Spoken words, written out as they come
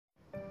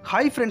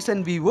Hi friends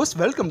and viewers,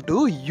 welcome to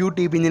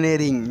YouTube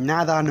Engineering.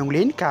 நான் தான்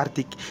உங்களின்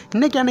கார்த்திக்.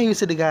 இன்னைக்கான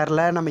யூஸ்டு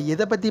காரில் நம்ம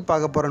எதை பற்றி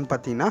பார்க்க போகிறோம்னு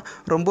பார்த்தீங்கன்னா,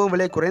 ரொம்ப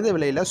விலை குறைந்த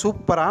விலையில்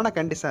சூப்பரான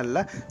கண்டிஷனில்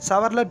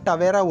சவர்லெட்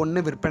டவேரா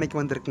 1 விற்பனைக்கு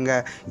வந்திருக்குங்க.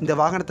 இந்த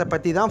வாகனத்தை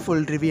பற்றி தான்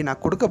ஃபுல் ரிவ்யூ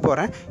நான் கொடுக்க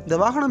போகிறேன். இந்த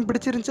வாகனம்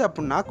பிடிச்சிருந்துச்சு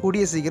அப்படின்னா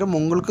கூடிய சீக்கிரம்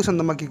உங்களுக்கு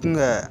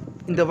சொந்தமாக்கிக்குங்க.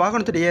 இந்த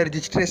வாகனத்துடைய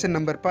ரிஜிஸ்ட்ரேஷன்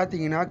நம்பர்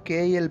பார்த்தீங்கன்னா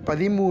KL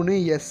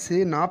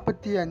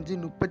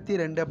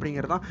 13S4532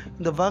 அப்படிங்கிறது தான்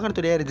இந்த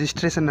வாகனத்துடைய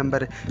ரிஜிஸ்ட்ரேஷன்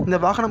நம்பர். இந்த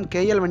வாகனம்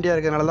KL வண்டியாக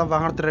இருக்கிறதுனால தான்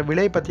வாகனத்துடைய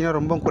விலை பார்த்தீங்கன்னா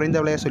ரொம்ப குறைந்த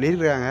விலையாக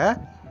சொல்லியிருக்காங்க.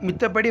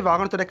 மித்தபடி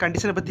வாகனத்தோட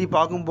கண்டிஷனை பற்றி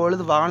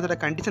பார்க்கும்பொழுது வாகனத்தோட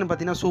கண்டிஷன்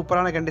பார்த்தீங்கன்னா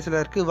சூப்பரான கண்டிஷனில்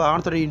இருக்குது.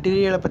 வாகனத்தோட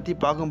இன்டீரியரை பற்றி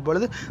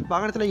பார்க்கும்பொழுது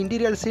வாகனத்தில்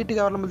இன்டீரியர் சீட்டு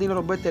கவர்லாம்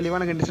பார்த்தீங்கன்னா ரொம்ப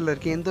தெளிவான கண்டிஷனில்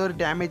இருக்குது. எந்த ஒரு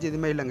டேமேஜ்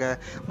எதுவுமே இல்லைங்க.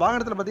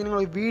 வாகனத்தில் பார்த்தீங்கன்னா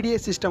உங்களுக்கு VDA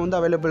சிஸ்டம் வந்து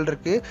அவைலபிள்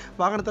இருக்குது.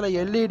 வாகனத்தில்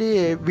LED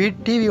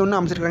டிவி ஒன்று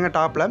அமைச்சிருக்காங்க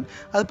டாப்பில்.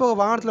 அது போக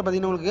வாகனத்தில்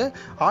பார்த்தீங்கன்னா உங்களுக்கு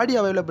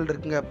ஆடியோ அவைலபிள்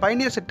இருக்குங்க.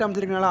 பயணியர் செட்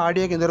அமைச்சிருக்கனால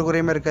ஆடியோக்கு எந்த ஒரு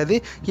குறையுமே இருக்காது.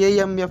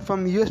 AM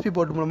FM USB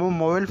போர்ட் மூலமாக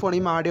மொபைல்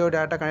ஃபோனையும் ஆடியோ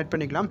டேட்டா கனெக்ட்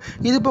பண்ணிக்கலாம்.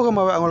 இது போக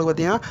உங்களுக்கு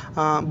பார்த்தீங்கன்னா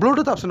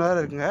ப்ளூடூத் ஆப்ஷன்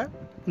வேறு இருக்குங்க.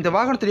 இந்த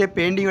வாகனத்துடைய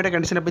பெயிண்டிங்கோட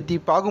கண்டிஷனை பற்றி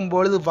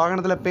பார்க்கும்பொழுது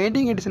வாகனத்தில்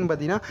பெயிண்டிங் கண்டிஷன்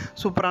பார்த்தீங்கன்னா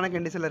சூப்பரான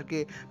கண்டிஷனில்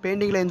இருக்குது.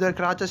 பெயிண்டிங்கில் எந்த ஒரு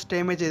கிராச்சஸ்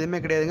டேமேஜ் எதுவுமே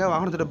கிடையாதுங்க.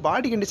 வாகனத்தோட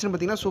பாடி கண்டிஷன்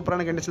பார்த்தீங்கன்னா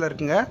சூப்பரான கண்டிஷனில்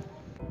இருக்குங்க.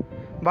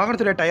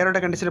 வாகனத்துடைய டயரோட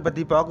கண்டிஷனை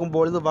பற்றி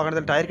பார்க்கும்பொழுது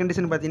வாகனத்தில் டயர்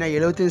கண்டிஷன் பார்த்தீங்கன்னா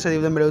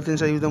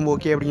 75%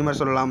 ஓகே அப்படிங்கிற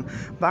மாதிரி சொல்லலாம்.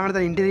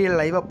 வாகனத்தில் இன்டீரியர்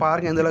லைவாக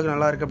பாருங்கள் எந்த அளவுக்கு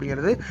நல்லா இருக்குது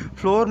அப்படிங்கிறது.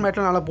 ஃப்ளோர்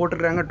மேட்டில் நல்லா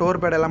போட்டுருக்காங்க.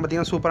 டோர் பேட் எல்லாம்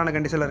பார்த்தீங்கன்னா சூப்பரான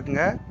கண்டிஷனில்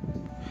இருக்குங்க.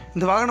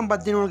 இந்த வாகனம்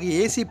பார்த்தீங்கன்னா உங்களுக்கு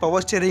ஏசி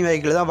பவர் ஸ்டேரிங்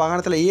வெஹிக்கிள் தான்.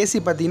 வாகனத்தில் ஏசி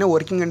பார்த்தீங்கன்னா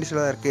ஒர்க்கிங்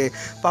கண்டிஷனில் தான் இருக்குது.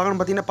 வாகனம்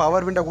பார்த்தீங்கன்னா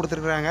பவர் விண்டோ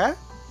கொடுத்துருக்குறாங்க.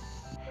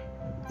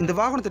 இந்த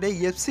வாகனத்துடைய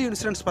FC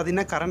இன்சூரன்ஸ்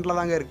பார்த்தீங்கன்னா கரண்ட்டில்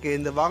தாங்க இருக்குது.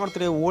 இந்த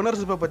வாகனத்துடைய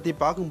ஓனர்ஷிப்பை பற்றி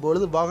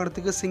பார்க்கும்பொழுது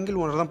வாகனத்துக்கு சிங்கிள்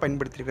ஓனர் தான்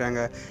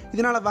பயன்படுத்தியிருக்காங்க.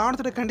 இதனால்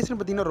வாகனத்துடைய கண்டிஷன்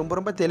பார்த்தீங்கன்னா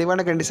ரொம்ப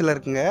தெளிவான கண்டிஷனில்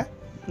இருக்குங்க.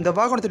 இந்த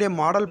வாகனத்துடைய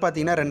மாடல்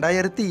பார்த்தீங்கன்னா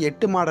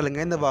 2008 மாடலுங்க.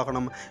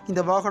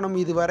 இந்த வாகனம்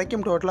இது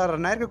வரைக்கும் டோட்டலாக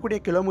ரன் ஆயிருக்கக்கூடிய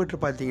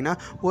கிலோமீட்டர் பார்த்தீங்கன்னா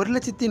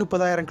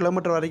 1,30,000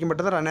 கிலோமீட்டர் வரைக்கும்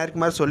மட்டும் தான் ரன்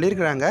ஆயிருக்கு மாதிரி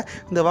சொல்லியிருக்காங்க.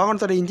 இந்த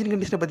வாகனத்தோட இன்ஜின்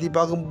கண்டிஷனை பற்றி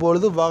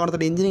பார்க்கும்பொழுது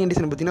வாகனத்தோட இன்ஜின்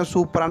கண்டிஷன் பார்த்தீங்கன்னா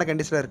சூப்பரான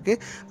கண்டிஷனில் இருக்குது.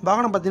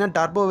 வாகனம் பார்த்தீங்கன்னா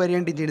டர்போ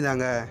வேரியன்ட் இன்ஜின்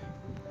தாங்க.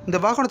 இந்த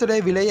வாகனத்துடைய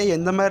விலையை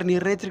எந்த மாதிரி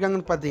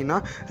நிர்ணயிச்சிருக்காங்கன்னு பார்த்தீங்கன்னா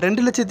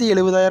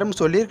 2,70,000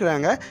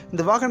 சொல்லியிருக்கிறாங்க.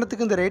 இந்த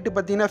வாகனத்துக்கு இந்த ரேட்டு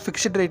பார்த்தீங்கன்னா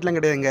ஃபிக்ஸ்டு ரேட்லாம்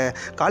கிடையாதுங்க.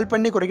 கால்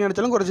பண்ணி குறைக்க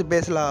நினச்சாலும் குறைச்சி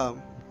பேசலாம்.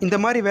 இந்த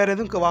மாதிரி வேறு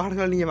எதுவும்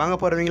வாகனங்கள் நீங்கள் வாங்க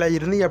போகிறவங்களா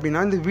இருந்தீங்க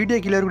அப்படின்னா இந்த வீடியோ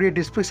கீழே இருக்கக்கூடிய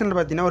டிஸ்கிரிப்ஷனில்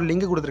பார்த்தீங்கன்னா ஒரு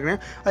லிங்க்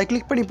கொடுத்துருக்கேன். அதை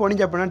கிளிக் பண்ணி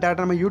போனீங்க அப்படின்னா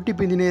டேட்டா நம்ம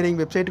யூடியூப் இன்ஜினியரிங்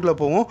வெப்சைட்டுக்குள்ளே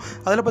போவோம்.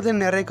 அதில்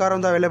பார்த்தீங்கன்னா நிறைய கார்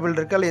வந்து அவைலபிள்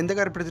இருக்குது. அதில் எந்த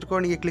கார்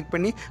பிடிச்சிருக்கோ நீங்கள் கிளிக்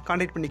பண்ணி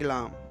கான்டாக்ட்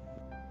பண்ணிக்கலாம்.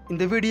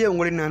 இந்த வீடியோ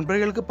உங்களின்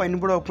நண்பர்களுக்கு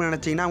பயன்பட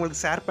நினச்சிங்கன்னா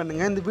அவங்களுக்கு ஷேர்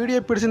பண்ணுங்கள். இந்த வீடியோ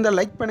பிடிச்சிருந்தால்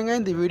லைக் பண்ணுங்கள்.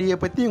 இந்த வீடியோ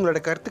பற்றி உங்களோட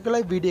கருத்துக்களை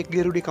வீடியோ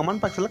கிளியருடைய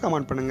கமெண்ட் பாக்ஸில்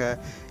கமெண்ட் பண்ணுங்கள்.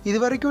 இது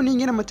வரைக்கும்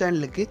நீங்கள் நம்ம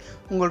சேனலுக்கு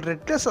உங்களோட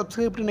ரெட்டில்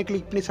சப்ஸ்கிரைப் பட்டனை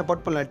கிளிக் பண்ணி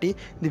சப்போர்ட் பண்ணலாட்டி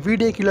இந்த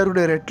வீடியோ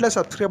கிளியருடைய ரெட்டில்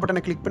சப்ஸ்கிரைப்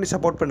பட்டனை கிளிக் பண்ணி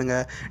சப்போர்ட்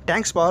பண்ணுங்கள்.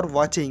 தேங்க்ஸ் ஃபார்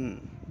வாட்சிங்.